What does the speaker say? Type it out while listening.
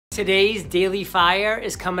Today's Daily Fire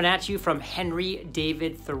is coming at you from Henry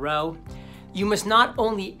David Thoreau. You must not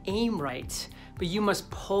only aim right, but you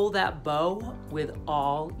must pull that bow with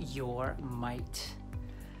all your might.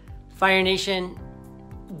 Fire Nation,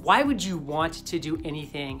 why would you want to do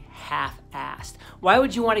anything half-assed? Why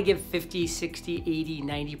would you want to give 50, 60, 80,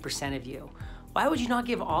 90% of you? Why would you not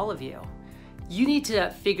give all of you? You need to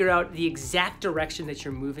figure out the exact direction that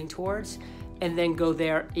you're moving towards and then go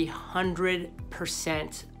there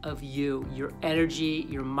 100% of you, your energy,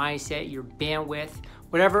 your mindset, your bandwidth,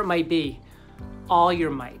 whatever it might be, all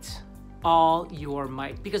your might,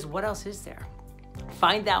 because what else is there?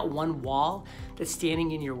 Find that one wall that's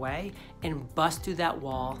standing in your way and bust through that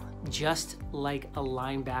wall just like a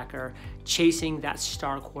linebacker chasing that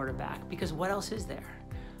star quarterback, because what else is there?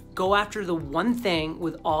 Go after the one thing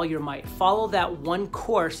with all your might. Follow that one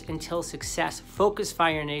course until success. Focus,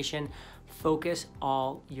 Fire Nation. Focus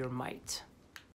all your might.